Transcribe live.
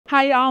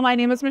Hi, y'all. My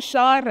name is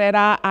Michelle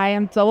Herrera. I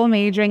am double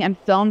majoring in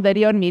film,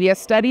 video, and media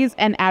studies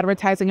and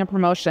advertising and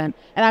promotion,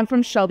 and I'm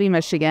from Shelby,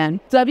 Michigan.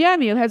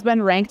 WMU has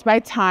been ranked by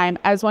Time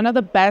as one of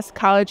the best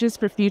colleges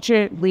for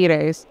future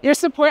leaders. Your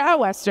support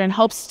at Western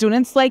helps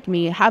students like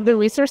me have the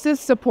resources,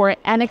 support,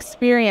 and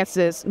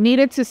experiences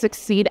needed to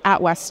succeed at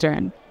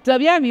Western.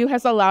 WMU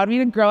has allowed me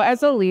to grow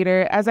as a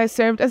leader as I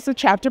served as the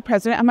chapter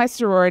president of my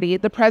sorority,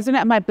 the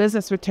president of my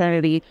business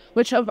fraternity,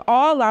 which have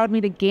all allowed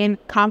me to gain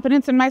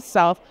confidence in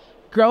myself,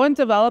 grow and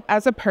develop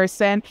as a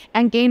person,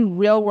 and gain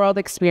real-world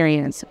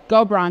experience.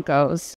 Go Broncos!